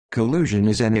Collusion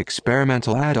is an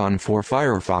experimental add-on for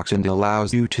Firefox and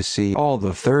allows you to see all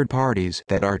the third parties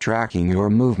that are tracking your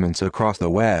movements across the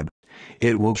web.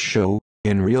 It will show,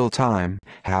 in real time,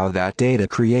 how that data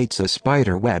creates a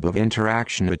spider web of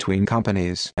interaction between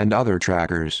companies and other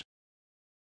trackers.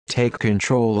 Take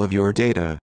control of your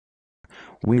data.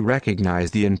 We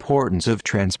recognize the importance of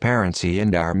transparency,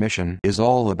 and our mission is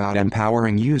all about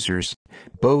empowering users,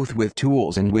 both with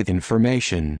tools and with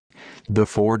information. The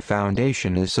Ford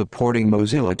Foundation is supporting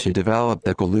Mozilla to develop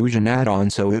the Collusion add-on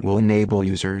so it will enable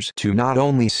users to not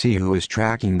only see who is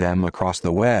tracking them across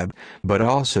the web, but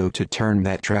also to turn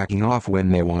that tracking off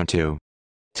when they want to.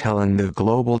 Telling the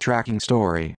global tracking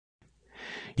story.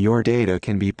 Your data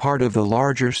can be part of the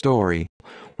larger story.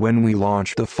 When we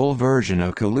launch the full version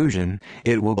of Collusion,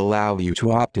 it will allow you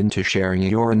to opt into sharing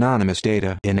your anonymous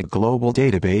data in a global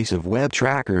database of web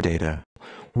tracker data.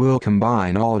 We'll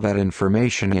combine all that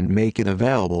information and make it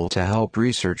available to help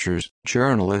researchers,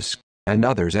 journalists, and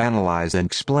others analyze and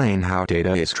explain how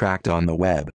data is tracked on the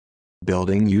web.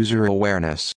 Building user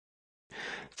awareness.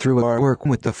 Through our work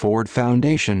with the Ford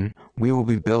Foundation, we will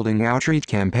be building outreach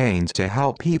campaigns to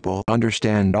help people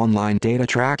understand online data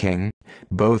tracking,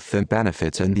 both the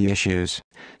benefits and the issues,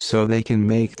 so they can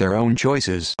make their own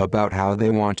choices about how they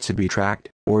want to be tracked,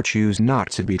 or choose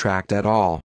not to be tracked at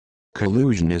all.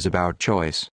 Collusion is about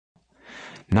choice.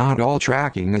 Not all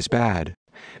tracking is bad.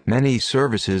 Many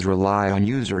services rely on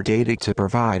user data to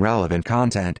provide relevant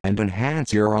content and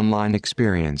enhance your online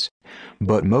experience.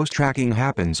 But most tracking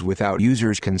happens without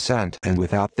users' consent and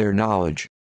without their knowledge.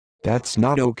 That's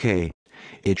not okay.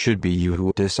 It should be you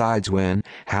who decides when,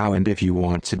 how, and if you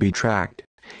want to be tracked.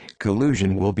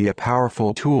 Collusion will be a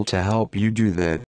powerful tool to help you do that.